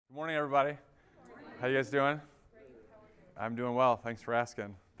Good morning, everybody. How you guys doing? I'm doing well. Thanks for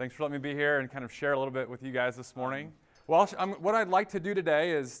asking. Thanks for letting me be here and kind of share a little bit with you guys this morning. Well, what I'd like to do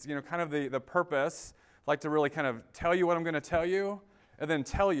today is, kind of the purpose. I'd like to really kind of tell you what I'm going to tell you, and then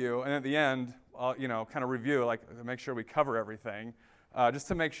tell you, and at the end, I'll, kind of review, like make sure we cover everything, just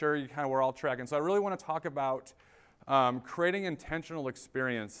to make sure we're all tracking. So I really want to talk about creating intentional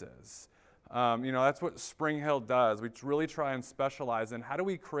experiences. That's what Spring Hill does. We really try and specialize in how do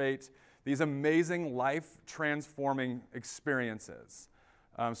we create these amazing life-transforming experiences.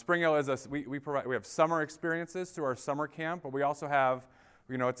 Spring Hill is we have summer experiences through our summer camp, but we also have,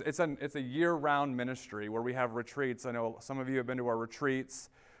 it's a year-round ministry where we have retreats. I know some of you have been to our retreats.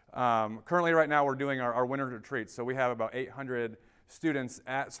 Currently, right now, we're doing our winter retreats, so we have about 800 students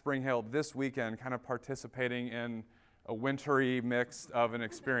at Spring Hill this weekend, kind of participating in a wintry mix of an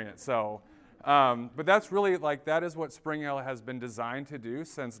experience. So. But that's really that is what Spring Hill has been designed to do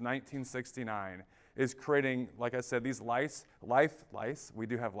since 1969, is creating, like I said, these lice. We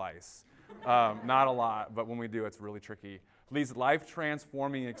do have lice. Not a lot, but when we do, it's really tricky. These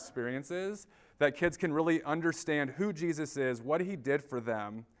life-transforming experiences that kids can really understand who Jesus is, what he did for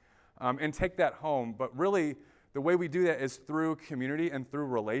them, and take that home. But really, the way we do that is through community and through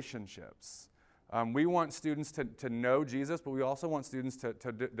relationships. We want students to know Jesus, but we also want students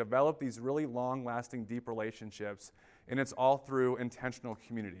to develop these really long-lasting, deep relationships, and it's all through intentional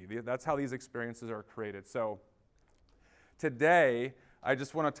community. That's how these experiences are created. So today, I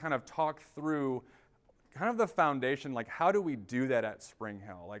just want to kind of talk through kind of the foundation, like how do we do that at Spring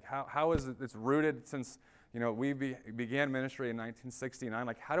Hill? Like how is it's rooted since, we began ministry in 1969,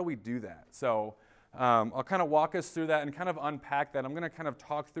 like how do we do that? So I'll kind of walk us through that and kind of unpack that. I'm going to kind of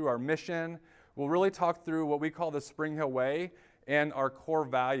talk through our mission. We'll really talk through what we call the Spring Hill Way and our core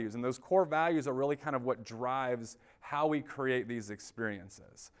values. And those core values are really kind of what drives how we create these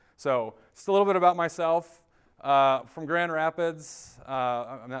experiences. So just a little bit about myself. From Grand Rapids.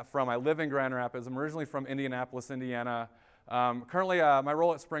 I live in Grand Rapids. I'm originally from Indianapolis, Indiana. Currently, my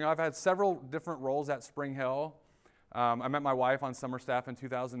role at Spring Hill, I've had several different roles at Spring Hill. I met my wife on summer staff in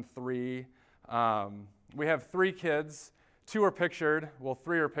 2003. We have 3 kids. 2 are pictured. Well,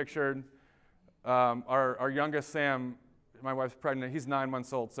 3 are pictured. Our youngest, Sam, my wife's pregnant. He's 9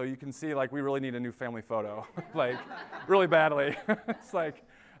 months old. So you can see, we really need a new family photo, really badly. It's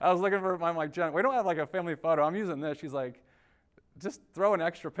I was looking for, I'm like, Jen, we don't have, a family photo. I'm using this. She's like, just throw an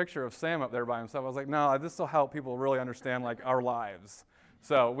extra picture of Sam up there by himself. I was like, no, this will help people really understand, our lives.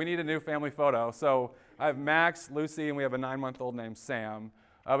 So we need a new family photo. So I have Max, Lucy, and we have a 9-month-old named Sam.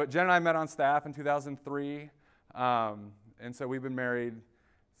 But Jen and I met on staff in 2003. And so we've been married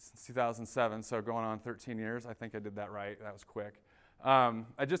since 2007, so going on 13 years. I think I did that right. That was quick. I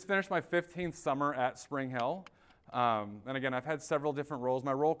just finished my 15th summer at Spring Hill. And again, I've had several different roles.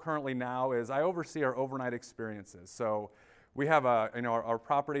 My role currently now is I oversee our overnight experiences. So we have our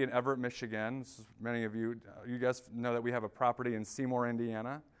property in Everett, Michigan. Many of you guys know that we have a property in Seymour,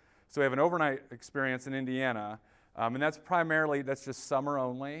 Indiana. So we have an overnight experience in Indiana, and that's just summer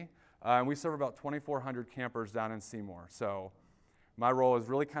only. And we serve about 2,400 campers down in Seymour. So my role is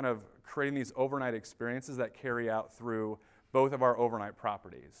really kind of creating these overnight experiences that carry out through both of our overnight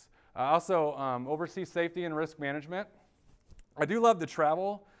properties. I also oversee safety and risk management. I do love to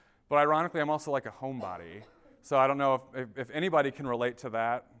travel, but ironically, I'm also like a homebody. So I don't know if anybody can relate to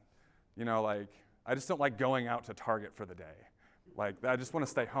that. I just don't like going out to Target for the day. I just want to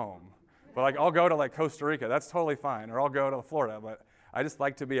stay home. But I'll go to Costa Rica. That's totally fine. Or I'll go to Florida. But I just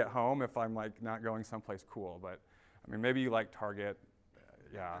like to be at home if I'm not going someplace cool. But maybe you like Target.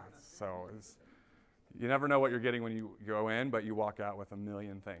 Yeah. So you never know what you're getting when you go in, but you walk out with a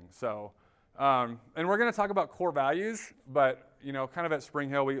million things. So, and we're going to talk about core values, but kind of at Spring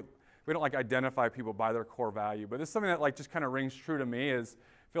Hill, we don't identify people by their core value. But this is something that just kind of rings true to me. Is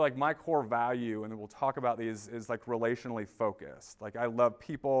I feel like my core value, and we'll talk about these, is relationally focused. I love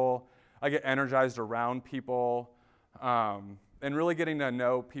people. I get energized around people, and really getting to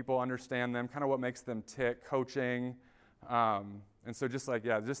know people, understand them, kind of what makes them tick, coaching. And so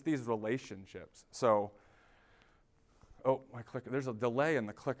just these relationships. So, my clicker, there's a delay in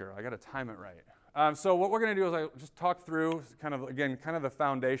the clicker. I got to time it right. So what we're going to do is I just talk through kind of the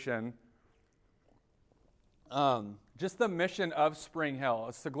foundation. Just the mission of Spring Hill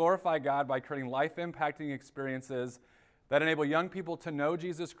is to glorify God by creating life-impacting experiences that enable young people to know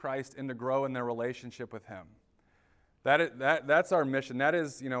Jesus Christ and to grow in their relationship with Him. That's our mission. That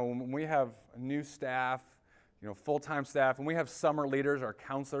is, when we have new staff, full-time staff, and we have summer leaders, our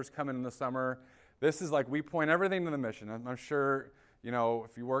counselors come in the summer. This is we point everything to the mission. I'm sure,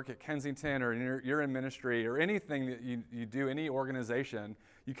 if you work at Kensington or you're in ministry or anything that you do, any organization,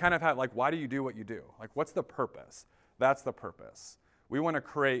 you kind of have, like, why do you do what you do? Like, what's the purpose? That's the purpose. We want to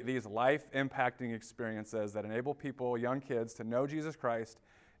create these life-impacting experiences that enable people, young kids, to know Jesus Christ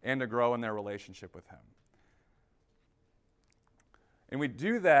and to grow in their relationship with him. And we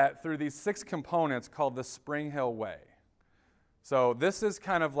do that through these 6 components called the Spring Hill Way. So this is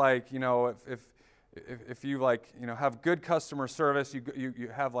kind of like, if you have good customer service, you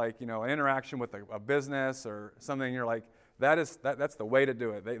have an interaction with a business or something, you're like, that's the way to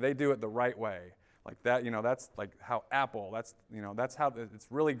do it. They do it the right way. Like that, that's like how Apple, that's how it's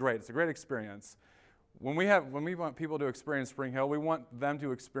really great. It's a great experience. When we want people to experience Spring Hill, we want them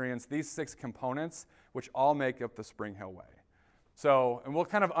to experience these 6 components, which all make up the Spring Hill Way. So, and we'll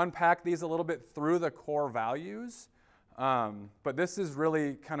kind of unpack these a little bit through the core values, but this is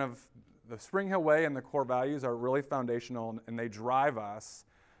really kind of, the Spring Hill Way and the core values are really foundational, and they drive us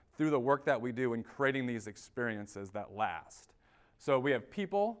through the work that we do in creating these experiences that last. So we have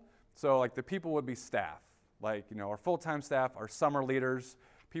people, so like the people would be staff, like, our full-time staff, our summer leaders.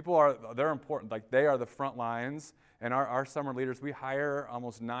 They're important, like they are the front lines, and our summer leaders, we hire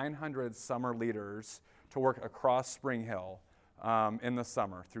almost 900 summer leaders to work across Spring Hill in the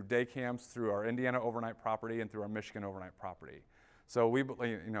summer, through day camps, through our Indiana overnight property, and through our Michigan overnight property. So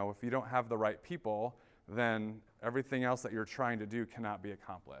if you don't have the right people, then everything else that you're trying to do cannot be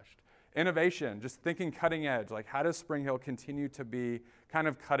accomplished. Innovation, just thinking cutting edge, like how does Spring Hill continue to be kind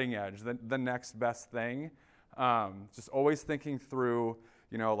of cutting edge, the next best thing? Just always thinking through,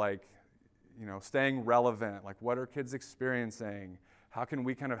 staying relevant, like what are kids experiencing? How can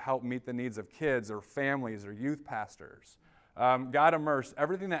we kind of help meet the needs of kids or families or youth pastors? God immersed,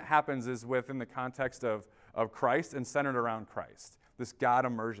 everything that happens is within the context of Christ and centered around Christ. This God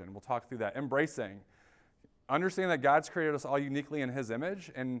immersion, we'll talk through that. Embracing, understanding that God's created us all uniquely in his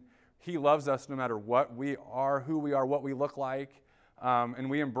image, and he loves us no matter what we are, who we are, what we look like, and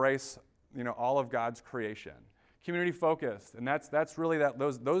we embrace, all of God's creation. Community focused, and that's really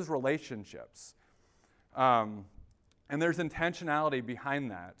those relationships. And there's intentionality behind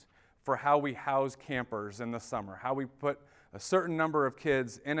that for how we house campers in the summer, how we put a certain number of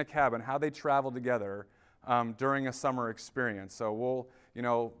kids in a cabin, how they travel together during a summer experience. So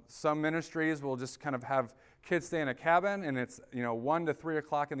some ministries will just kind of have kids stay in a cabin, and it's 1 to 3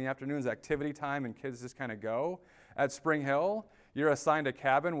 o'clock in the afternoon is activity time, and kids just kind of go. At Spring Hill, you're assigned a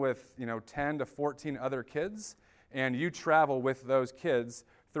cabin with 10 to 14 other kids, and you travel with those kids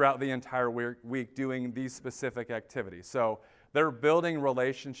throughout the entire week doing these specific activities. So they're building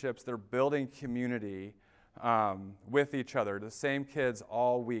relationships, they're building community with each other, the same kids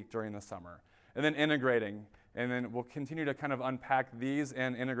all week during the summer. And then integrating, and then we'll continue to kind of unpack these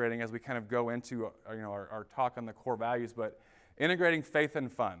and integrating as we kind of go into our talk on the core values, but integrating faith and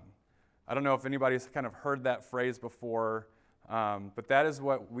fun. I don't know if anybody's kind of heard that phrase before, but that is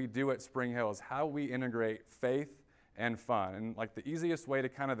what we do at Spring Hill, is how we integrate faith and fun. And like the easiest way to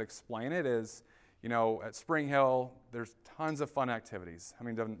kind of explain it is, at Spring Hill, there's tons of fun activities.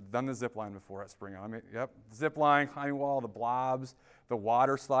 Done the zip line before at Spring Hill. Zip line, climbing wall, the blobs, the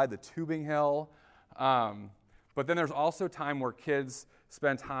water slide, the tubing hill. But then there's also time where kids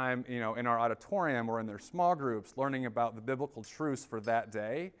spend time, in our auditorium or in their small groups learning about the biblical truths for that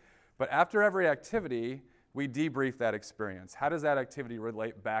day. But after every activity, we debrief that experience. How does that activity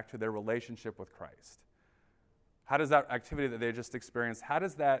relate back to their relationship with Christ? How does that activity that they just experienced, how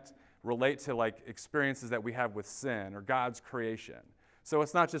does that relate to like experiences that we have with sin or God's creation? So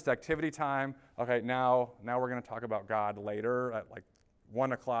it's not just activity time. Okay, now we're going to talk about God later at like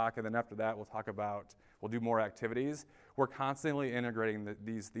 1 o'clock, and then after that we'll do more activities. We're constantly integrating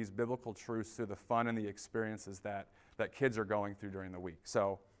these biblical truths through the fun and the experiences that kids are going through during the week.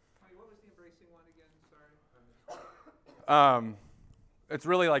 So, what was the embracing one again? Sorry. It's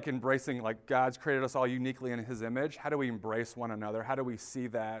really like embracing, like God's created us all uniquely in his image. How do we embrace one another? How do we see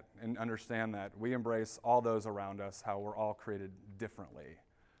that and understand that we embrace all those around us, how we're all created differently?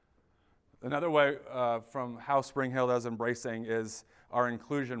 Another way from how Spring Hill does embracing is our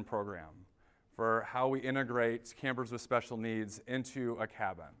inclusion program for how we integrate campers with special needs into a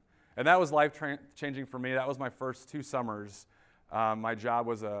cabin. And that was life-changing for me. That was my first 2 summers. My job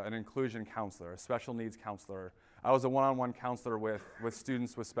was an inclusion counselor, a special needs counselor. I was a one-on-one counselor with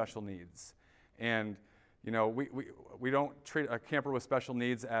students with special needs. And, we don't treat a camper with special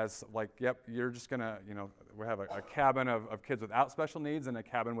needs as like, yep, you're just going to, we have a cabin of kids without special needs and a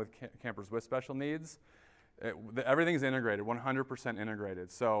cabin with campers with special needs. Everything's integrated, 100%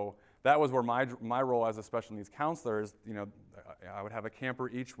 integrated. So that was where my role as a special needs counselor is, I would have a camper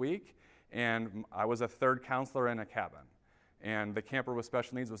each week, and I was a third counselor in a cabin. And the camper with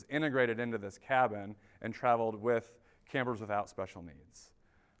special needs was integrated into this cabin and traveled with campers without special needs.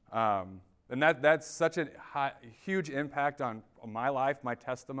 And that's such a huge impact on my life, my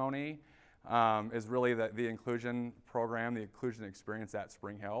testimony, is really the inclusion program, the inclusion experience at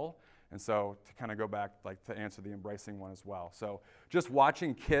Spring Hill. And so to kind of go back, like to answer the embracing one as well. So just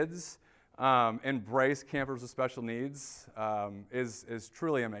watching kids embrace campers with special needs is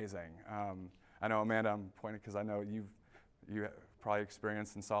truly amazing. I know, Amanda, I'm pointing because I know you probably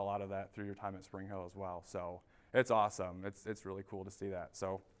experienced and saw a lot of that through your time at Spring Hill as well. So it's awesome. It's really cool to see that.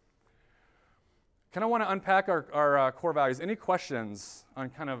 So kind of want to unpack our core values. Any questions on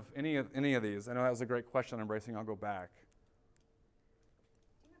kind of any of these? I know that was a great question on embracing. I'll go back.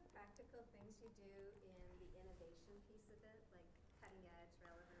 Do you have practical things you do in the innovation piece of it, like cutting edge,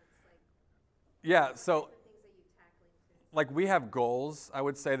 relevance, like Yeah, so the things that you tackling too? like we have goals. I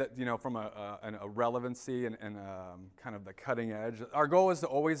would say that, from a relevancy and kind of the cutting edge, our goal is to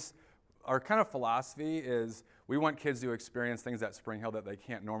always, our kind of philosophy is we want kids to experience things at Spring Hill that they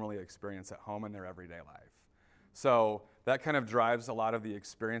can't normally experience at home in their everyday life. So that kind of drives a lot of the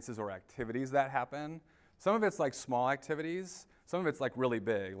experiences or activities that happen. Some of it's like small activities. Some of it's like really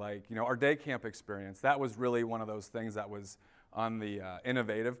big, like, our day camp experience. That was really one of those things that was on the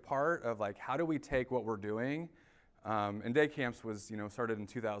innovative part of like, how do we take what we're doing? And day camps was, started in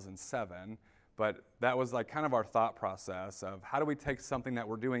 2007, but that was like kind of our thought process of how do we take something that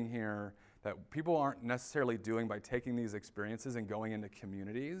we're doing here that people aren't necessarily doing by taking these experiences and going into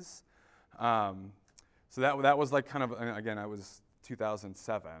communities. So that was like kind of, again, I was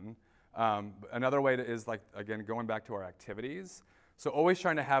 2007. Another way is like, again, going back to our activities. So always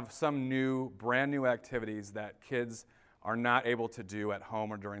trying to have some brand new activities that kids are not able to do at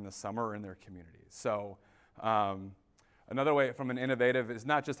home or during the summer or in their communities. So another way from an innovative is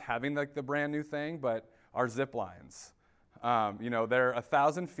not just having like the brand new thing, but our zip lines. They're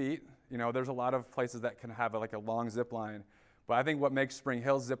 1,000 feet. There's a lot of places that can have like a long zip line. But I think what makes Spring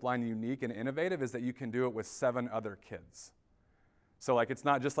Hill zip line unique and innovative is that you can do it with 7 other kids. So like it's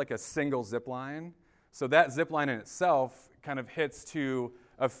not just like a single zip line. So that zip line in itself kind of hits to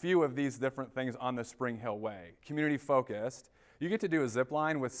a few of these different things on the Spring Hill way. Community focused. You get to do a zip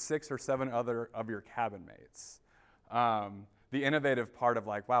line with 6 or 7 other of your cabin mates. The innovative part of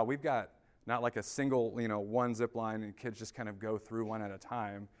like, wow, we've got not like a single, one zip line and kids just kind of go through one at a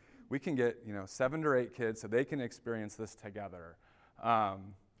time. We can get, 7 or 8 kids so they can experience this together.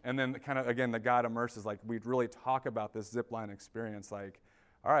 And then kind of, again, the God immerses, like we'd really talk about this zip line experience. Like,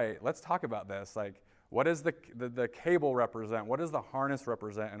 all right, let's talk about this. Like, what does the cable represent? What does the harness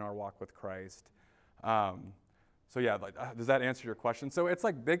represent in our walk with Christ? So yeah, like, does that answer your question? So it's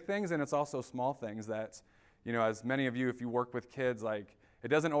like big things and it's also small things that, as many of you, if you work with kids, like it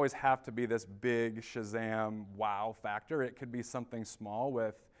doesn't always have to be this big Shazam wow factor. It could be something small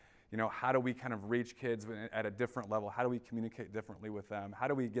with, how do we kind of reach kids at a different level? How do we communicate differently with them? How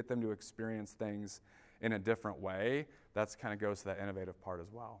do we get them to experience things in a different way? That's kind of goes to that innovative part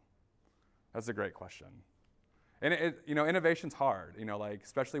as well. That's a great question. And innovation's hard, like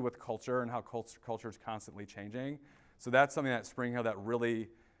especially with culture and how culture is constantly changing. So that's something at Spring Hill that really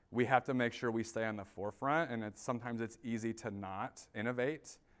we have to make sure we stay on the forefront. And sometimes it's easy to not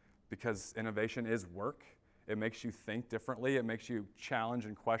innovate because innovation is work. It makes you think differently. It makes you challenge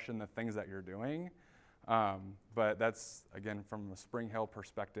and question the things that you're doing. But that's, again, from a Spring Hill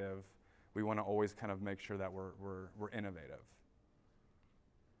perspective, we want to always kind of make sure that we're innovative.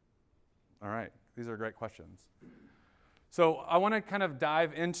 All right, these are great questions. So I want to kind of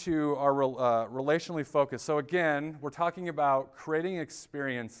dive into our relationally focused. So again, we're talking about creating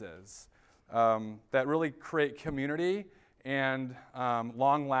experiences that really create community and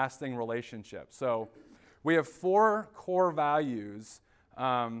long-lasting relationships. So we have 4 core values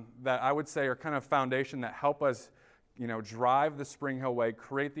that I would say are kind of foundation that help us, drive the Spring Hill way,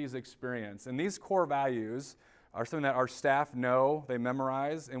 create these experiences. And these core values are something that our staff know, they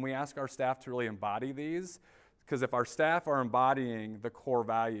memorize, and we ask our staff to really embody these. Because if our staff are embodying the core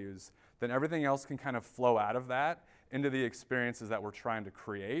values, then everything else can kind of flow out of that into the experiences that we're trying to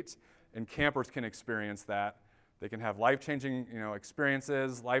create. And campers can experience that. They can have life-changing,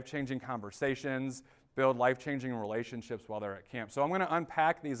 experiences, life-changing conversations, build life-changing relationships while they're at camp. So I'm going to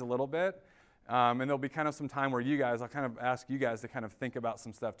unpack these a little bit, and there'll be kind of some time where I'll kind of ask you guys to kind of think about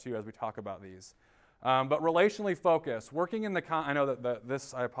some stuff too as we talk about these. But relationally focused, working in I know that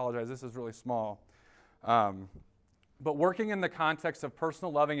this, I apologize, this is really small. But working in the context of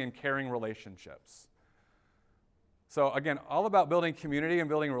personal, loving, and caring relationships. So again, all about building community and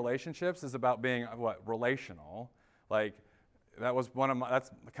building relationships is about being relational. Like that was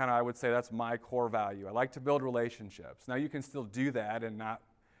that's kind of, I would say that's my core value. I like to build relationships. Now you can still do that and not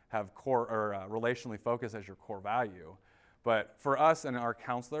have core or relationally focused as your core value. But for us and our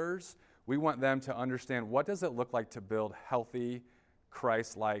counselors, we want them to understand what does it look like to build healthy,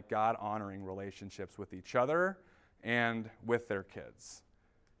 Christ-like, God-honoring relationships with each other and with their kids.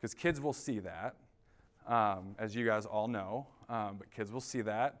 Because kids will see that, as you guys all know, but kids will see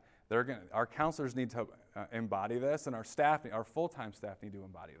that. Our counselors need to embody this, and our full-time staff need to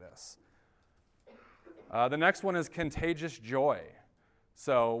embody this. The next one is contagious joy.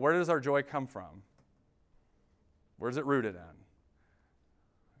 So where does our joy come from? Where is it rooted in?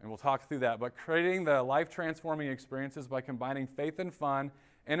 And we'll talk through that. But creating the life-transforming experiences by combining faith and fun,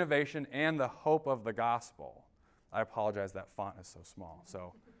 innovation, and the hope of the gospel. I apologize, that font is so small.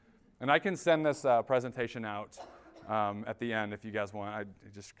 And I can send this presentation out at the end if you guys want. I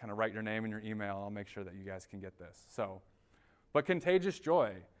just kind of write your name and your email. I'll make sure that you guys can get this. But contagious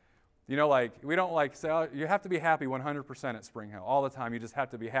joy. We don't say, oh, you have to be happy 100% at Spring Hill all the time. You just have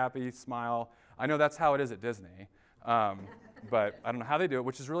to be happy, smile. I know that's how it is at Disney. But I don't know how they do it,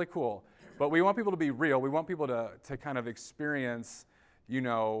 which is really cool. But we want people to be real. We want people to kind of experience,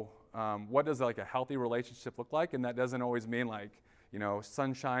 what does a healthy relationship look like? And that doesn't always mean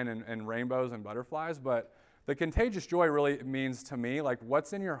sunshine and rainbows and butterflies. But the contagious joy really means to me,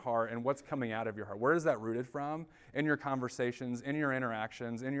 what's in your heart and what's coming out of your heart. Where is that rooted from? In your conversations, in your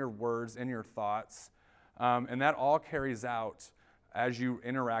interactions, in your words, in your thoughts. And that all carries out as you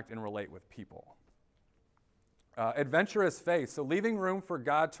interact and relate with people. Adventurous faith, so leaving room for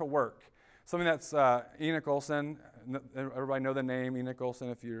God to work. Something that's Enoch Olson, everybody know the name Enoch Olson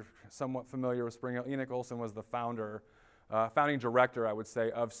if you're somewhat familiar with Spring Hill. Enoch Olson was the founding director, I would say,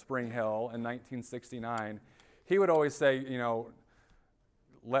 of Spring Hill in 1969. He would always say,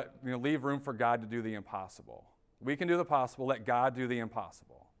 leave room for God to do the impossible. We can do the possible, let God do the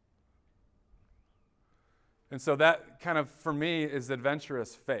impossible. And so that kind of, for me, is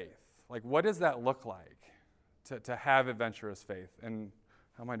adventurous faith. What does that look like? To have adventurous faith. And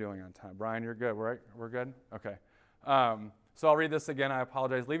how am I doing on time? Brian, you're good, right? We're good? Okay. So I'll read this again. I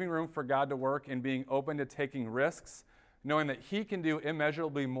apologize. Leaving room for God to work and being open to taking risks, knowing that He can do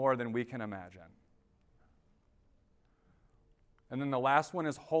immeasurably more than we can imagine. And then the last one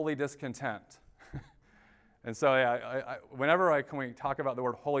is holy discontent. And so whenever we talk about the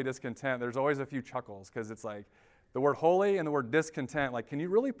word holy discontent, there's always a few chuckles because it's the word holy and the word discontent, can you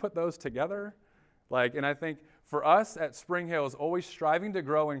really put those together? And I think for us at Spring Hill is always striving to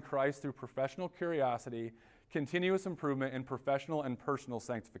grow in Christ through professional curiosity, continuous improvement, and professional and personal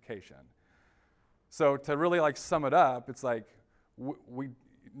sanctification. So to really sum it up, it's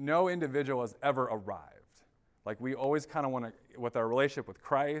no individual has ever arrived. We always kind of want to, with our relationship with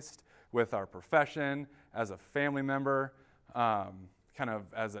Christ, with our profession, as a family member, kind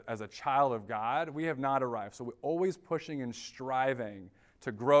of as a child of God, we have not arrived. So we're always pushing and striving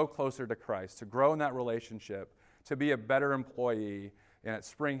to grow closer to Christ, to grow in that relationship, to be a better employee. And at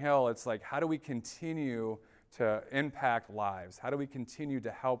Spring Hill, it's how do we continue to impact lives? How do we continue to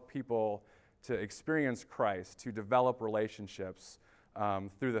help people to experience Christ, to develop relationships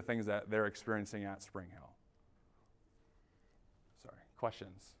through the things that they're experiencing at Spring Hill? Sorry,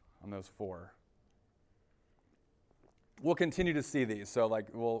 questions on those four? We'll continue to see these, so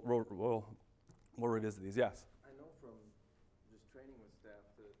we'll revisit these. Yes? Training with staff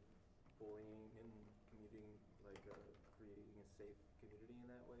that bullying and commuting, creating a safe community in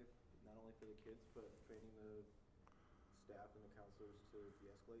that way, not only for the kids, but training the staff and the counselors to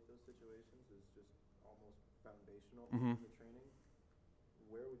de-escalate those situations is just almost foundational in the training.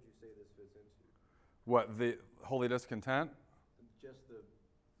 Where would you say this fits into? What, the holy discontent? Just the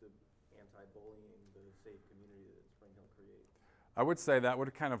anti-bullying, the safe community that Spring Hill creates. I would say that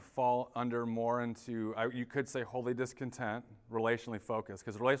would kind of fall under more into, you could say holy discontent, relationally focused,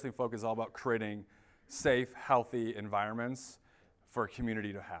 because relationally focused is all about creating safe, healthy environments for a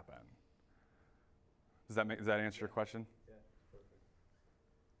community to happen. Does that answer your question? Yeah, perfect.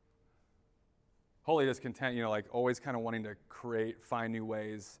 Holy discontent, always kind of wanting to find new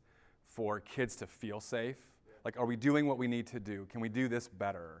ways for kids to feel safe. Are we doing what we need to do? Can we do this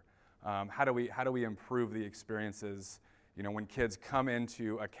better? How do we improve the experiences? When kids come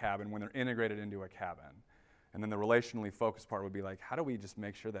into a cabin, when they're integrated into a cabin. And then the relationally focused part would be how do we just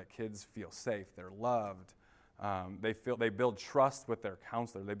make sure that kids feel safe, they're loved, they build trust with their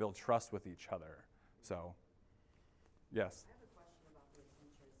counselor, they build trust with each other. So, yes? I have a question about the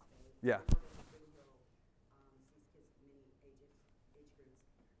adventurous faith. Yeah. Spring Hill sees kids of many age groups.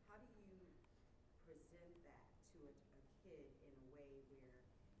 How do you present that to a kid in a way where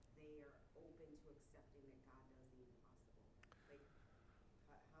they are open to accepting that God does the impossible?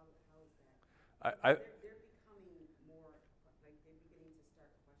 How is that? They're becoming more, they're beginning to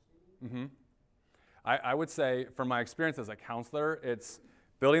start questioning. Mm-hmm. I would say, from my experience as a counselor, it's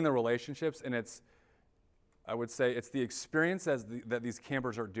building the relationships, and I would say it's the experience that these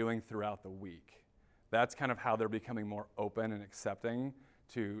campers are doing throughout the week. That's kind of how they're becoming more open and accepting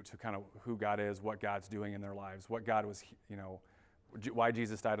to kind of who God is, what God's doing in their lives, what God was, why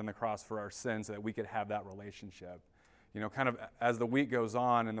Jesus died on the cross for our sins so that we could have that relationship. Kind of as the week goes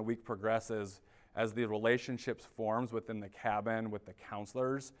on and the week progresses, as the relationships forms within the cabin with the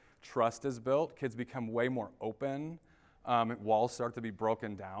counselors, trust is built, kids become way more open, walls start to be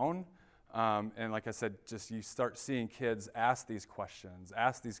broken down. And like I said, just you start seeing kids ask these questions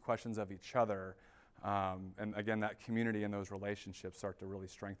of each other. And again, that community and those relationships start to really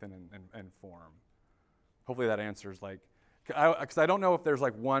strengthen and form. Hopefully that answers, because I don't know if there's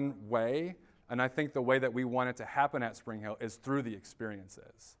one way, and I think the way that we want it to happen at Spring Hill is through the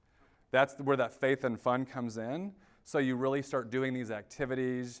experiences. That's where that faith and fun comes in. So you really start doing these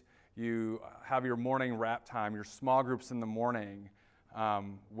activities. You have your morning wrap time, your small groups in the morning,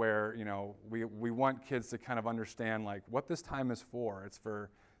 where we want kids to kind of understand what this time is for. It's for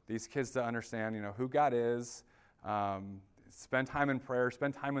these kids to understand who God is, spend time in prayer,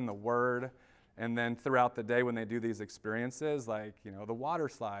 spend time in the Word, and then throughout the day when they do these experiences, the water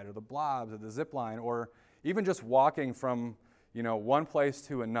slide or the blobs or the zip line, or even just walking from one place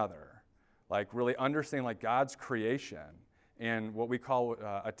to another, really understanding God's creation and what we call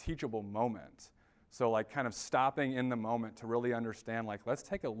a teachable moment. So kind of stopping in the moment to really understand, let's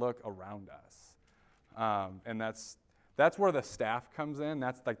take a look around us. And that's where the staff comes in.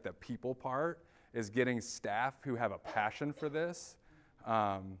 That's the people part, is getting staff who have a passion for this.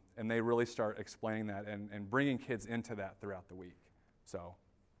 And they really start explaining that and bringing kids into that throughout the week. So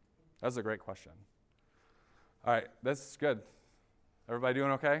that's a great question. All right, that's good. Everybody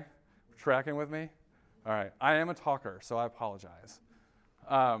doing okay? Tracking with me? All right. I am a talker, so I apologize.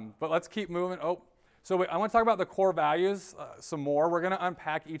 But let's keep moving. So I want to talk about the core values some more. We're going to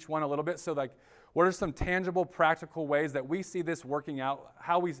unpack each one a little bit. So what are some tangible, practical ways that we see this working out,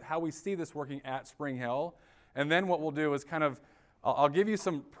 how we see this working at Spring Hill. And then what we'll do is kind of, I'll give you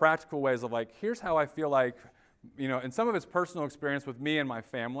some practical ways of here's how I feel and some of it's personal experience with me and my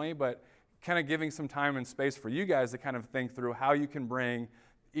family, but kind of giving some time and space for you guys to kind of think through how you can bring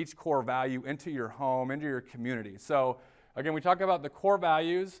each core value into your home, into your community. So again, we talk about the core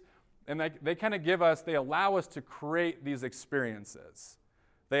values, and they kind of they allow us to create these experiences.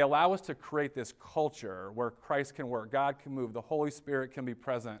 They allow us to create this culture where Christ can work, God can move, the Holy Spirit can be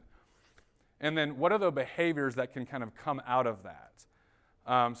present. And then what are the behaviors that can kind of come out of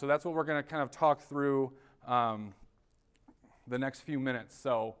that? So that's what we're going to kind of talk through the next few minutes.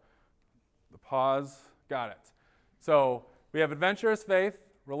 So the pause, got it. So we have adventurous faith,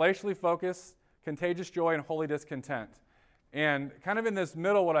 relationally focused, contagious joy, and holy discontent. And kind of in this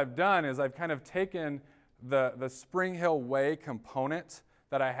middle, what I've done is I've kind of taken the Spring Hill Way component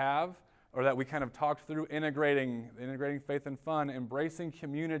that I have, or that we kind of talked through, integrating faith and fun, embracing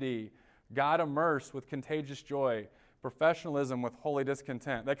community, God immersed with contagious joy, professionalism with holy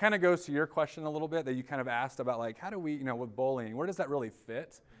discontent. That kind of goes to your question a little bit that you kind of asked about, how do we, with bullying, where does that really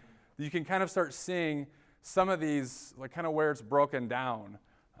fit? You can kind of start seeing some of these, kind of where it's broken down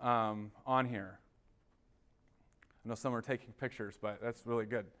on here. I know some are taking pictures, but that's really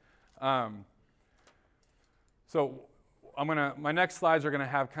good. So my next slides are going to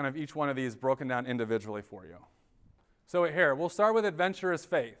have kind of each one of these broken down individually for you. So here, we'll start with adventurous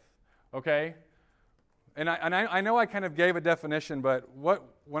faith, okay? And I know I kind of gave a definition, but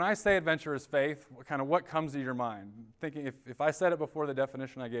when I say adventurous faith, what comes to your mind? Thinking if I said it before the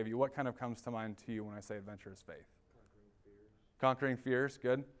definition I gave you, what kind of comes to mind to you when I say adventurous faith? Conquering fears,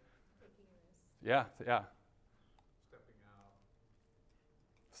 good. Yeah.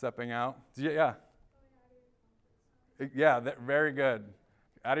 Stepping out. Yeah. Yeah, very good.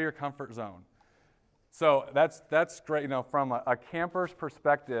 Out of your comfort zone. So that's great. From a camper's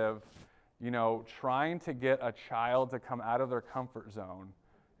perspective, trying to get a child to come out of their comfort zone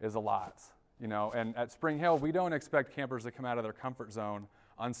is a lot. And at Spring Hill, we don't expect campers to come out of their comfort zone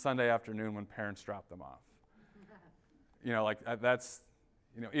on Sunday afternoon when parents drop them off. That's,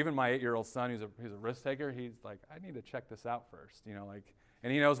 even my 8-year-old son, he's a risk taker. He's like, I need to check this out first.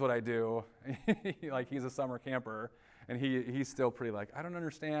 And he knows what I do. He's a summer camper, and he's still pretty I don't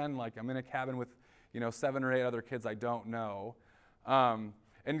understand. I'm in a cabin with, 7 or 8 other kids I don't know. And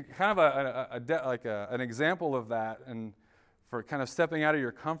kind of an example of that, and for kind of stepping out of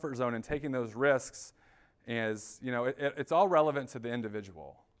your comfort zone and taking those risks is, it's all relevant to the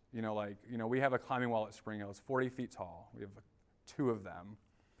individual. We have a climbing wall at Spring Hill. It's 40 feet tall. We have 2 of them.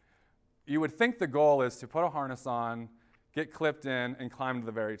 You would think the goal is to put a harness on, get clipped in, and climb to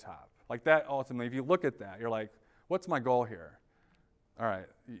the very top. Like that ultimately, if you look at that, you're like, what's my goal here? All right,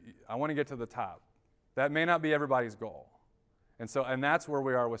 I want to get to the top. That may not be everybody's goal. And that's where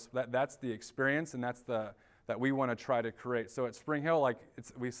we are with that's the experience, and that's that we want to try to create. So at Spring Hill, like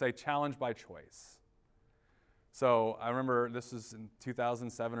we say challenge by choice. So I remember this was in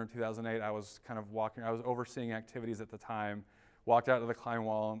 2007 or 2008. I was kind of I was overseeing activities at the time, walked out to the climbing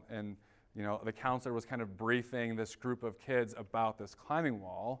wall, and the counselor was kind of briefing this group of kids about this climbing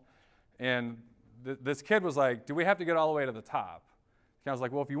wall. And this kid was like, do we have to get all the way to the top? And I was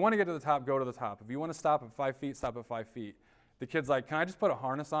like, well, if you want to get to the top, go to the top. If you want to stop at 5 feet, stop at 5 feet. The kid's like, can I just put a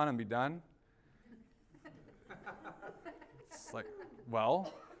harness on and be done? It's like,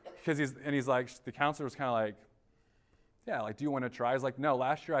 well, because he's like, the counselor was kind of like, yeah, like, do you want to try? He's like, no,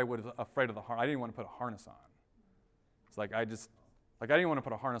 last year I was afraid of the harness. I didn't want to put a harness on. It's like, I didn't want to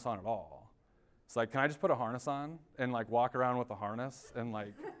put a harness on at all. It's like, can I just put a harness on and like walk around with the harness and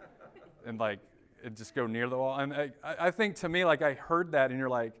it just go near the wall? And I think to me, like I heard that and you're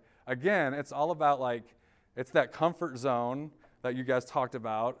like, again, it's all about like, it's that comfort zone that you guys talked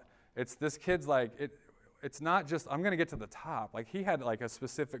about. It's this kid's like, it's not just, I'm going to get to the top. Like he had like a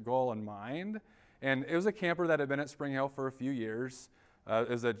specific goal in mind. And it was a camper that had been at Spring Hill for a few years. It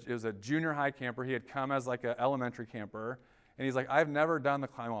was a junior high camper. He had come as like an elementary camper. And he's like, I've never done the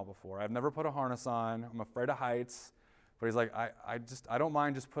climb wall before. I've never put a harness on. I'm afraid of heights. But he's like, I don't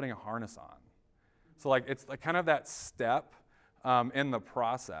mind just putting a harness on. So like it's like kind of that step in the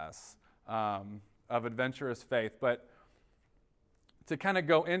process of adventurous faith. But to kind of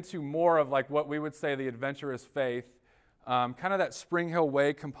go into more of like what we would say the adventurous faith, kind of that Spring Hill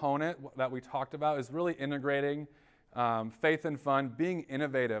Way component that we talked about is really integrating faith and fun, being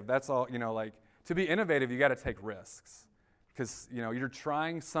innovative. That's all, like to be innovative, you got to take risks because, you're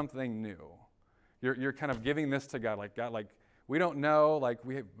trying something new. You're kind of giving this to God, like we don't know, like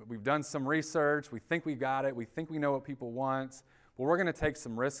we've done some research, we think we got it, we think we know what people want, but we're going to take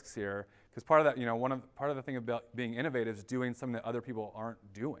some risks here because part of that, part of the thing about being innovative is doing something that other people aren't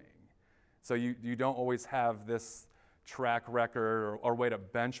doing. So you don't always have this track record or way to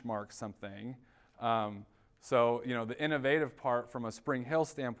benchmark something. So the innovative part from a Spring Hill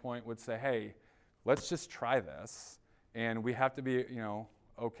standpoint would say, hey, let's just try this, and we have to be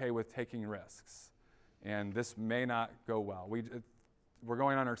okay with taking risks. And this may not go well. We're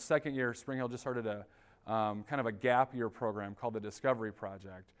going on our second year. Spring Hill just started a kind of a gap year program called the Discovery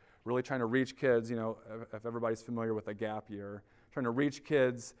Project, really trying to reach kids, if everybody's familiar with a gap year, trying to reach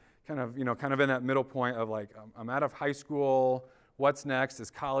kids kind of in that middle point of like, I'm out of high school, what's next?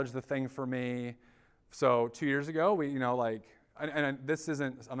 Is college the thing for me? So 2 years ago, we, and this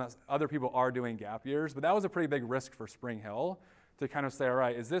isn't, other people are doing gap years, but that was a pretty big risk for Spring Hill to kind of say, all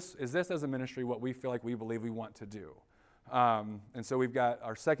right, is this as a ministry what we feel like we believe we want to do? And so we've got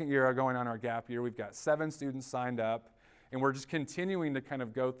our second year going on our gap year. We've got 7 students signed up, and we're just continuing to kind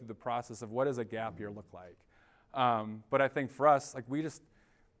of go through the process of what does a gap year look like. But I think for us, like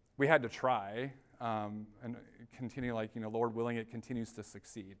we had to try and continue, Lord willing, it continues to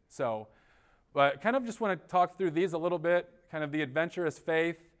succeed. So, but kind of just want to talk through these a little bit, kind of the adventurous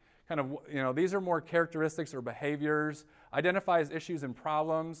faith, kind of, these are more characteristics or behaviors, identifies issues and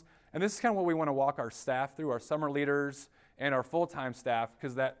problems. And this is kind of what we want to walk our staff through, our summer leaders and our full-time staff,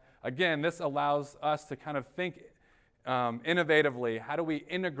 because that, again, this allows us to kind of think innovatively. How do we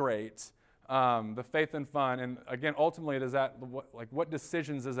integrate the faith and fun? And again, ultimately, what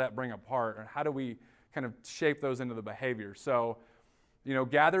decisions does that bring apart? And how do we kind of shape those into the behavior? So,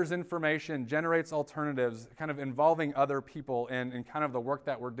 gathers information, generates alternatives, kind of involving other people in kind of the work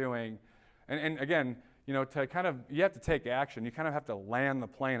that we're doing. And again, to kind of, you have to take action. You kind of have to land the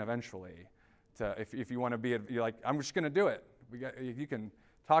plane eventually. If you want to be, you're like, I'm just going to do it. You can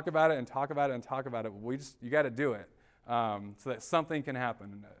talk about it and talk about it and talk about it. You got to do it so that something can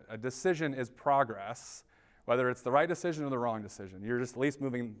happen. A decision is progress, whether it's the right decision or the wrong decision. You're just at least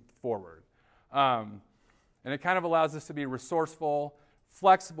moving forward. And it kind of allows us to be resourceful,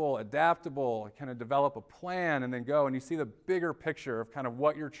 flexible, adaptable, kind of develop a plan and then go, and you see the bigger picture of kind of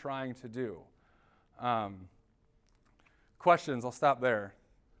what you're trying to do. Questions? I'll stop there.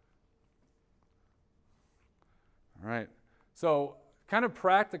 All right. So kind of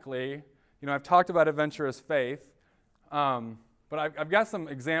practically, I've talked about adventurous faith, but I've got some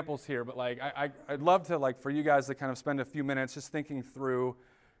examples here, but I'd love to for you guys to kind of spend a few minutes just thinking through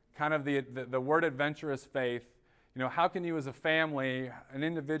kind of the word adventurous faith. How can you as a family, an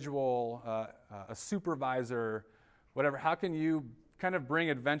individual, a supervisor, whatever, how can you kind of bring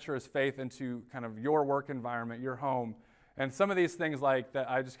adventurous faith into kind of your work environment, your home? And some of these things like that,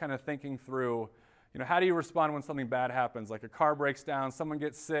 I just kind of thinking through, How do you respond when something bad happens? Like a car breaks down, someone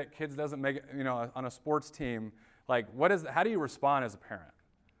gets sick, kids doesn't make it, on a sports team. Like, how do you respond as a parent?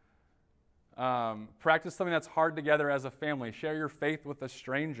 Practice something that's hard together as a family. Share your faith with a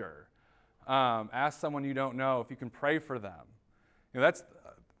stranger. Ask someone you don't know if you can pray for them. That's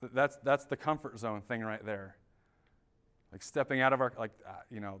the comfort zone thing right there. Like stepping out of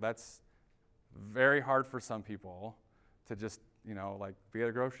that's very hard for some people to just, like be at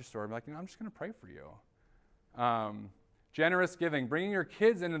a grocery store and be like, I'm just going to pray for you. Generous giving. Bringing your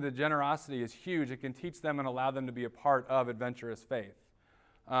kids into the generosity is huge. It can teach them and allow them to be a part of adventurous faith.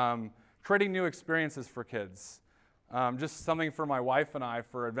 Creating new experiences for kids. Just something for my wife and I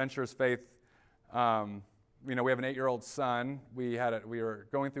for adventurous faith. We have an 8-year-old son. We were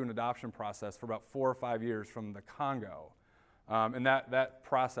going through an adoption process for about 4 or 5 years from the Congo, and that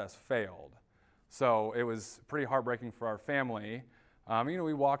process failed. So it was pretty heartbreaking for our family.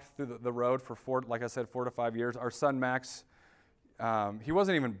 We walked through the road for 4 to 5 years. Our son Max, he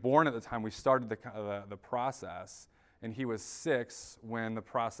wasn't even born at the time we started the process, and he was 6 when the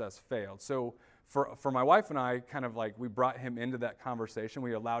process failed. So for my wife and I, kind of like we brought him into that conversation.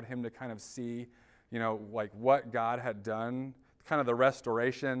 We allowed him to kind of see, like what God had done, kind of the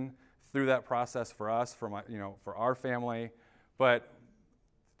restoration through that process for us, for our family. But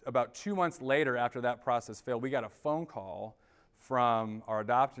about 2 months later, after that process failed, we got a phone call from our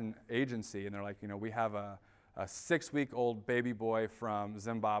adoption agency, and they're like, we have a 6-week-old baby boy from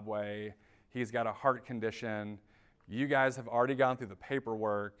Zimbabwe. He's got a heart condition. You guys have already gone through the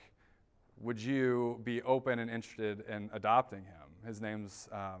paperwork. Would you be open and interested in adopting him? His name's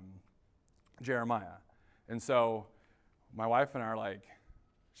Jeremiah. And so my wife and I are like,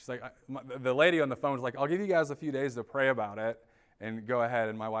 she's like, the lady on the phone was like, I'll give you guys a few days to pray about it and go ahead.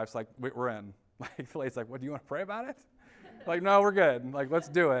 And my wife's like, we're in. Like, the lady's like, what, do you want to pray about it? Like, no, we're good. Like, let's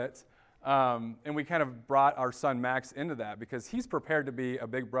do it. And we kind of brought our son Max into that because he's prepared to be a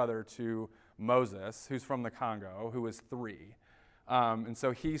big brother to Moses, who's from the Congo, who was 3. And so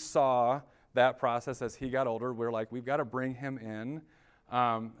he saw that process as he got older. We're like, we've got to bring him in.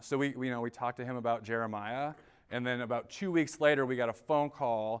 So we talked to him about Jeremiah. And then about 2 weeks later, we got a phone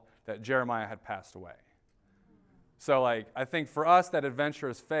call that Jeremiah had passed away. So like, I think for us, that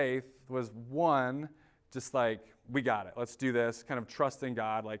adventurous faith was one, just like, we got it. Let's do this. Kind of trusting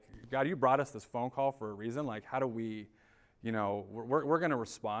God. Like, God, you brought us this phone call for a reason. Like, how do we, we're going to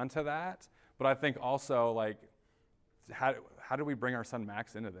respond to that. But I think also, like, how do we bring our son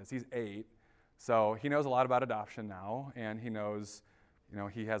Max into this? He's 8. So he knows a lot about adoption now. And he knows,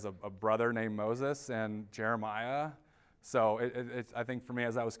 he has a brother named Moses and Jeremiah. So I think for me,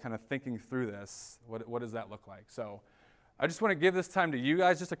 as I was kind of thinking through this, what does that look like? So I just want to give this time to you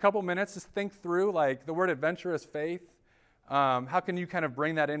guys, just a couple minutes, just think through, like, the word adventurous faith. How can you kind of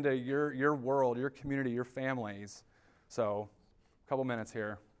bring that into your world, your community, your families? So a couple minutes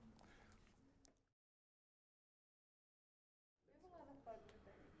here.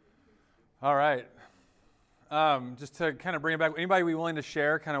 All right. Just to kind of bring it back, anybody be willing to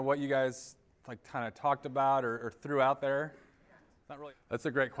share kind of what you guys like kind of talked about or threw out there? Not really. That's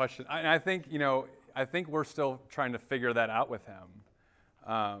a great question. I think, I think we're still trying to figure that out with him.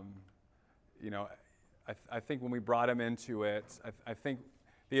 I think when we brought him into it, I think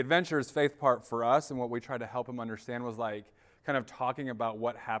the adventurous faith part for us and what we tried to help him understand was like kind of talking about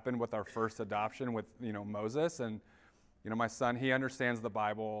what happened with our first adoption with, Moses. And, my son, he understands the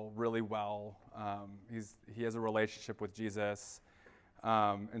Bible really well. He has a relationship with Jesus.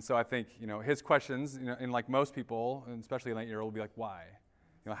 And so I think, his questions, and like most people, and especially an 8-year-old, will be like, why?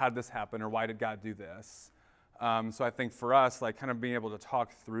 How did this happen, or why did God do this? So I think for us, like, kind of being able to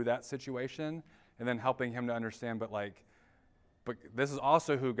talk through that situation and then helping him to understand, but this is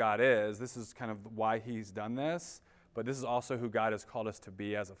also who God is. This is kind of why he's done this, but this is also who God has called us to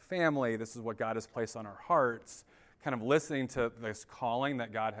be as a family. This is what God has placed on our hearts, kind of listening to this calling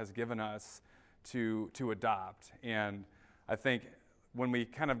that God has given us to adopt. And I think when we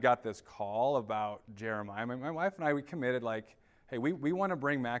kind of got this call about Jeremiah, my wife and I, we committed like, hey, we want to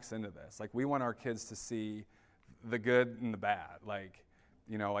bring Max into this. Like, we want our kids to see the good and the bad. Like,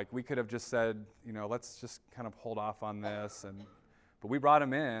 we could have just said, let's just kind of hold off on this. But we brought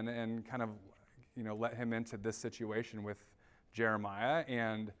him in and kind of, let him into this situation with Jeremiah.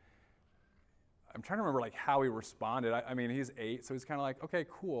 And I'm trying to remember like how he responded. I mean, he's 8, so he's kind of like, okay,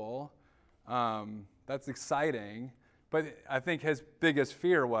 cool. That's exciting. But I think his biggest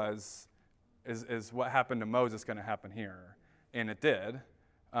fear is what happened to Moses going to happen here? And it did.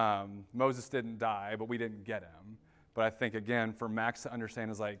 Moses didn't die, but we didn't get him. But I think, again, for Max to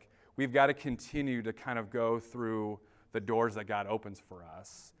understand is like, we've got to continue to kind of go through the doors that God opens for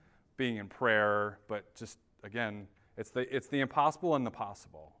us being in prayer, but just, again, it's the impossible and the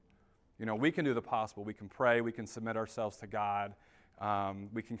possible. We can do the possible. We can pray. We can submit ourselves to God.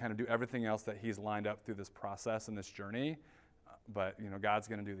 We can kind of do everything else that he's lined up through this process and this journey. But, God's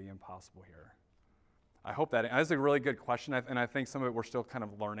going to do the impossible here. I hope that's a really good question. And I think some of it we're still kind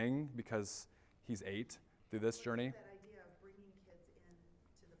of learning because he's 8 through this journey. That idea of bringing kids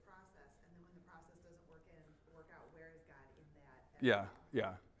into the process, and then when the process doesn't work out, where is God in that?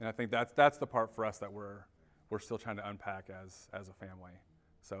 Yeah. And I think that's the part for us that we're still trying to unpack as a family.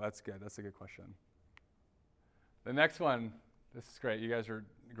 So that's good. That's a good question. The next one, this is great. You guys are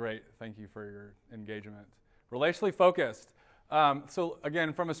great. Thank you for your engagement. Relationally focused. So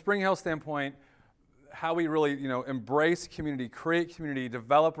again, from a Spring Hill standpoint, how we really, embrace community, create community,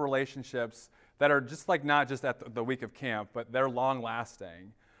 develop relationships that are just like not just at the week of camp, but they're long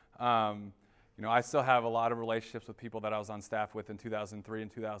lasting. I still have a lot of relationships with people that I was on staff with in 2003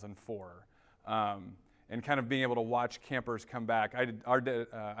 and 2004. And kind of being able to watch campers come back. I did our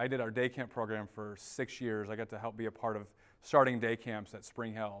day camp program for 6 years. I got to help be a part of starting day camps at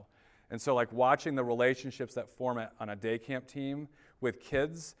Spring Hill. And so like watching the relationships that form on a day camp team with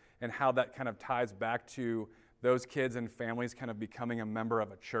kids and how that kind of ties back to those kids and families kind of becoming a member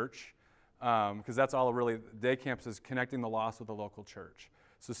of a church. Because that's all really, day camps is connecting the lost with the local church.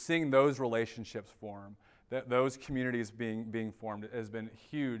 So seeing those relationships form, those communities being formed has been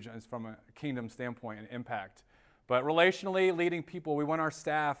huge from a kingdom standpoint and impact. But relationally, leading people, we want our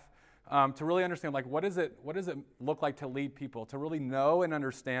staff to really understand, like, what does it look like to lead people, to really know and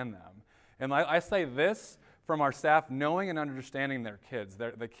understand them. And I say this from our staff, knowing and understanding their kids,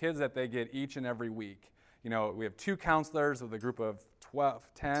 the kids that they get each and every week. We have 2 counselors with a group of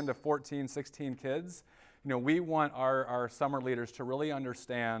 10 to 14, 16 kids. We want our summer leaders to really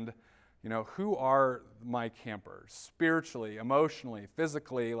understand, who are my campers spiritually, emotionally,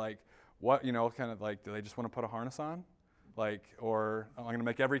 physically, like what, kind of like, do they just want to put a harness on? Like, or am I going to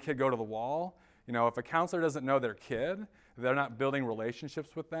make every kid go to the wall? If a counselor doesn't know their kid, if they're not building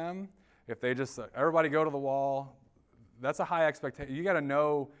relationships with them, if they just, everybody go to the wall, that's a high expectation. You got to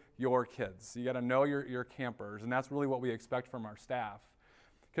know your kids. You got to know your campers, and that's really what we expect from our staff.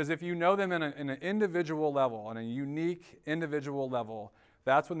 Because if you know them in an individual level, on a unique individual level,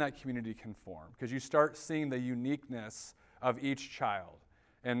 that's when that community can form. Because you start seeing the uniqueness of each child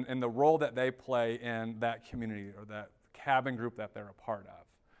and the role that they play in that community or that cabin group that they're a part of.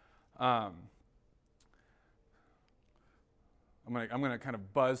 I'm going to kind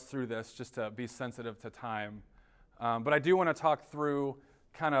of buzz through this just to be sensitive to time. But I do want to talk through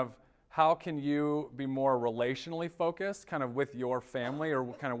kind of how can you be more relationally focused kind of with your family or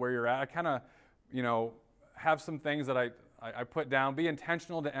kind of where you're at. I kind of, have some things that I put down. Be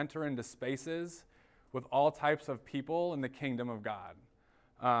intentional to enter into spaces with all types of people in the kingdom of God.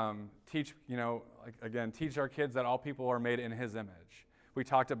 Teach our kids that all people are made in his image. We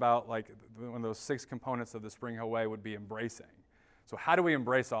talked about like one of those 6 components of the Spring Hill Way would be embracing. So how do we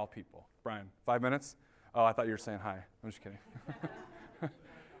embrace all people? Brian, 5 minutes? Oh, I thought you were saying hi. I'm just kidding.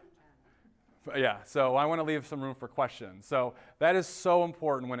 But yeah, so I want to leave some room for questions. So that is so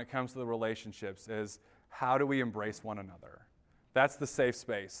important when it comes to the relationships is how do we embrace one another? That's the safe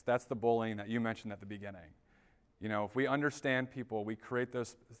space. That's the bullying that you mentioned at the beginning. If we understand people, we create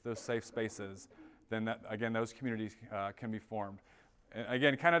those safe spaces, then that, again, those communities can be formed. And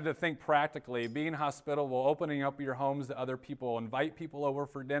again, kind of to think practically, being hospitable, opening up your homes to other people, invite people over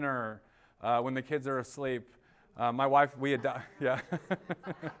for dinner when the kids are asleep. My wife, we adopted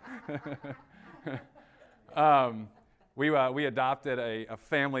a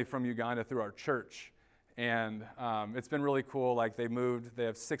family from Uganda through our church, and it's been really cool. Like they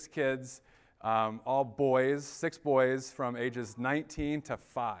have 6 kids, all boys, 6 boys from ages 19 to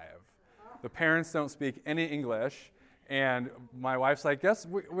 5. The parents don't speak any English. And my wife's like, yes,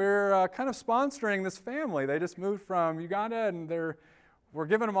 we're kind of sponsoring this family. They just moved from Uganda, and we're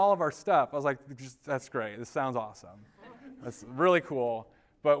giving them all of our stuff. I was like, that's great. This sounds awesome. That's really cool.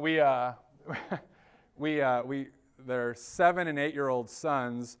 But their 7 and 8-year-old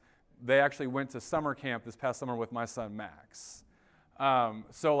sons, they actually went to summer camp this past summer with my son Max.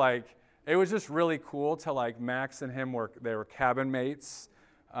 So like, it was just really cool to like Max and him they were cabin mates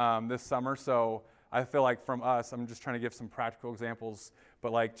this summer. So I feel like from us, I'm just trying to give some practical examples,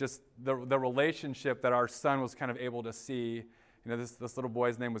 but like just the relationship that our son was kind of able to see. This little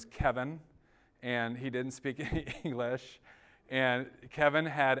boy's name was Kevin, and he didn't speak any English. And Kevin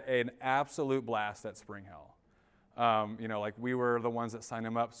had an absolute blast at Spring Hill. Like we were the ones that signed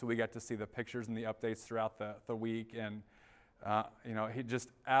him up, so we got to see the pictures and the updates throughout the week. And, he just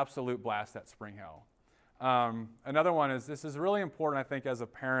absolute blast at Spring Hill. Another one is, this is really important, I think, as a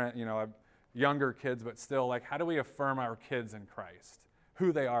parent, you know, I have younger kids, but still, like, how do we affirm our kids in Christ,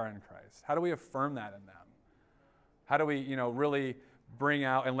 who they are in Christ? How do we affirm that in them? How do we, you know, really bring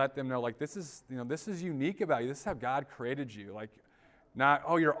out and let them know, like, this is, you know, this is unique about you. This is how God created you. Like, not,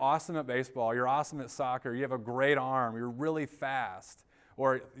 oh, you're awesome at baseball, you're awesome at soccer, you have a great arm, you're really fast,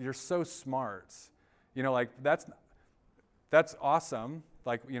 or you're so smart. You know, like, that's awesome.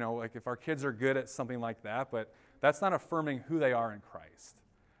 Like, you know, like if our kids are good at something like that, but that's not affirming who they are in Christ.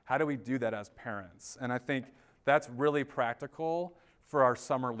 How do we do that as parents? And I think that's really practical for our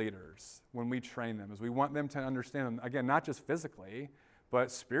summer leaders when we train them, is we want them to understand them, again, not just physically,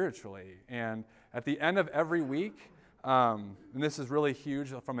 but spiritually. And at the end of every week, and this is really huge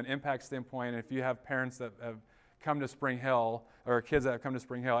from an impact standpoint, if you have parents that have come to Spring Hill, or kids that have come to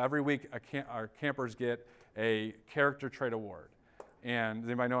Spring Hill, every week our campers get a character trait award. And does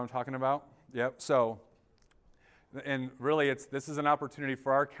anybody know what I'm talking about? Yep. So, and really this is an opportunity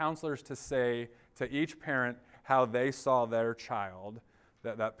for our counselors to say to each parent how they saw their child,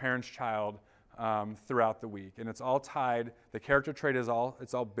 that parent's child, throughout the week. And it's all tied, the character trait it's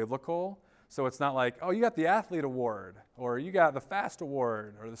all biblical. So it's not like, oh, you got the athlete award, or you got the fast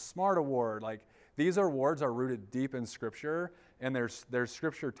award, or the smart award. Like, these awards are rooted deep in Scripture, and there's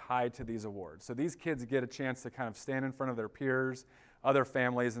Scripture tied to these awards. So these kids get a chance to kind of stand in front of their peers, other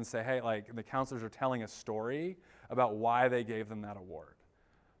families, and say, hey, like, the counselors are telling a story about why they gave them that award.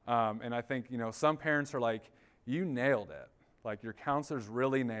 And I think, you know, some parents are like, you nailed it. Like, your counselors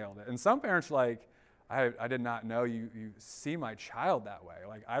really nailed it. And some parents are like, I did not know you see my child that way.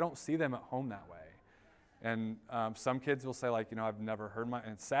 Like, I don't see them at home that way. And some kids will say, like, you know, I've never heard and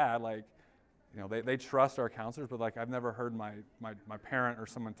it's sad, like, you know, they trust our counselors, but, like, I've never heard my parent or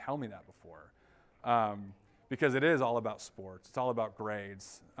someone tell me that before. Because it is all about sports. It's all about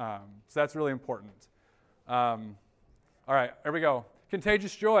grades. So that's really important. All right, here we go.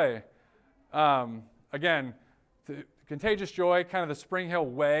 Contagious joy. Again, contagious joy, kind of the Spring Hill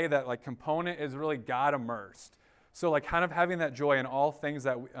way, that, like, component is really God immersed. So, like, kind of having that joy in all things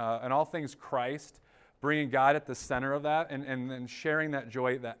Christ, bringing God at the center of that, and then sharing that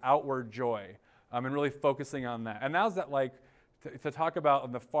joy, that outward joy, and really focusing on that. And now's that, like, to talk about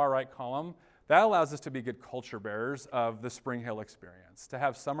in the far right column, that allows us to be good culture bearers of the Spring Hill experience. To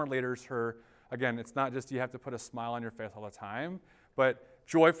have summer leaders who, again, it's not just you have to put a smile on your face all the time, but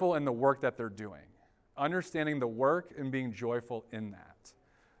joyful in the work that they're doing. Understanding the work and being joyful in that.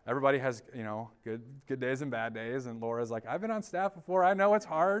 Everybody has, you know, good days and bad days, and Laura's like, I've been on staff before, I know it's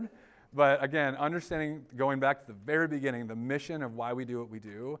hard. But again, understanding, going back to the very beginning, the mission of why we do what we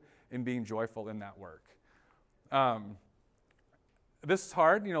do, and being joyful in that work. This is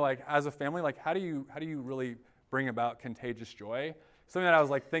hard, you know, like, as a family, like, how do you really bring about contagious joy? Something that I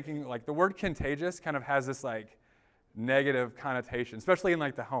was, like, thinking, like, the word contagious kind of has this, like, negative connotation, especially in,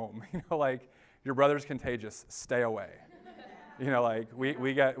 like, the home. You know, like, your brother's contagious, stay away. You know, like,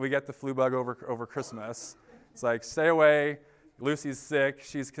 we get the flu bug over Christmas. It's like, stay away. Lucy's sick,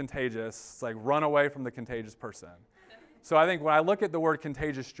 she's contagious. It's like, run away from the contagious person. So I think when I look at the word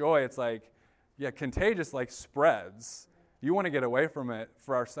contagious joy, it's like, yeah, contagious, like, spreads. You want to get away from it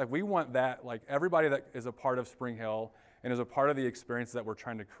for ourselves. We want that, like, everybody that is a part of Spring Hill and is a part of the experience that we're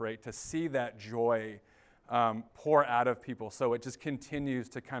trying to create, to see that joy pour out of people. So it just continues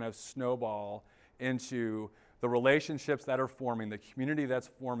to kind of snowball into the relationships that are forming, the community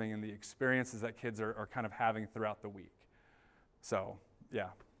that's forming, and the experiences that kids are kind of having throughout the week. So, yeah.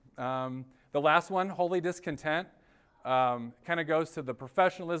 The last one, holy discontent, kind of goes to the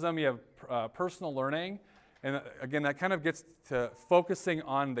professionalism. You have personal learning. And again, that kind of gets to focusing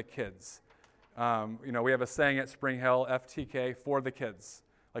on the kids. You know, we have a saying at Spring Hill, FTK, for the kids.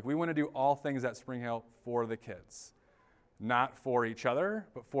 Like, we want to do all things at Spring Hill for the kids. Not for each other,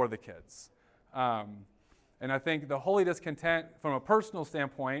 but for the kids. And I think the holy discontent, from a personal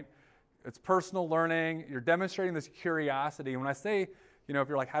standpoint, it's personal learning. You're demonstrating this curiosity. And when I say, you know, if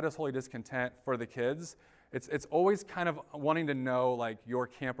you're like, how does holy discontent for the kids? It's always kind of wanting to know, like, your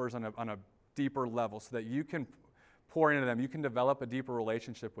campers on a deeper level, so that you can pour into them. You can develop a deeper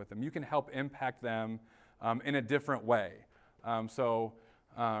relationship with them. You can help impact them in a different way.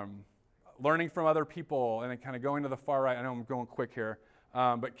 Learning from other people, and then kind of going to the far right. I know I'm going quick here.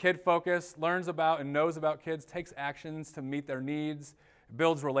 But kid focus, learns about and knows about kids, takes actions to meet their needs,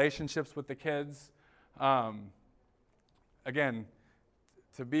 builds relationships with the kids. Again,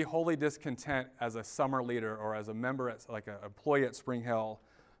 to be wholly discontent as a summer leader or as a member, like an employee at Spring Hill,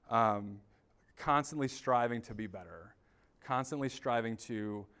 constantly striving to be better, constantly striving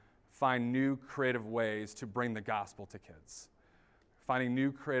to find new creative ways to bring the gospel to kids, finding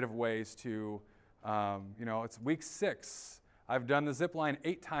new creative ways to It's week 6. I've done the zip line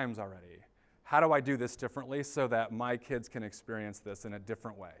 8 times already. How do I do this differently so that my kids can experience this in a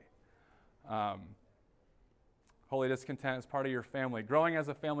different way? Holy Discontent is part of your family. Growing as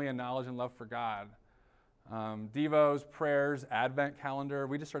a family in knowledge and love for God. Devos, prayers, Advent calendar.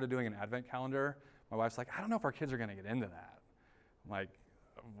 We just started doing an Advent calendar. My wife's like, I don't know if our kids are going to get into that. I'm like,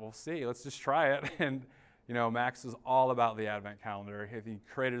 we'll see. Let's just try it. And, Max is all about the Advent calendar. He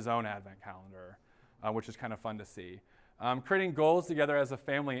created his own Advent calendar, which is kind of fun to see. Creating goals together as a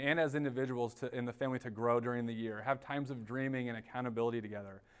family and as individuals in the family to grow during the year. Have times of dreaming and accountability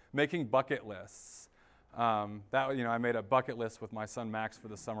together. Making bucket lists. I made a bucket list with my son Max for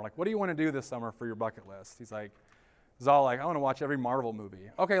the summer. Like, what do you want to do this summer for your bucket list? He's all like, I want to watch every Marvel movie.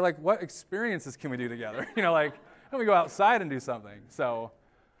 Okay, like, what experiences can we do together? Can we go outside and do something? So,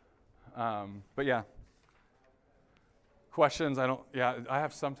 but yeah. Questions? I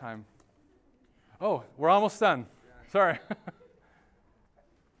have some time. Oh, we're almost done. Sorry. They're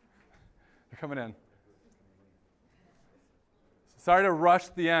coming in. Sorry to rush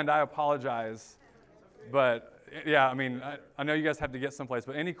the end. I apologize. But, yeah, I know you guys have to get someplace.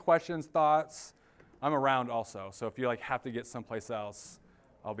 But any questions, thoughts? I'm around also. So if you have to get someplace else,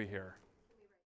 I'll be here.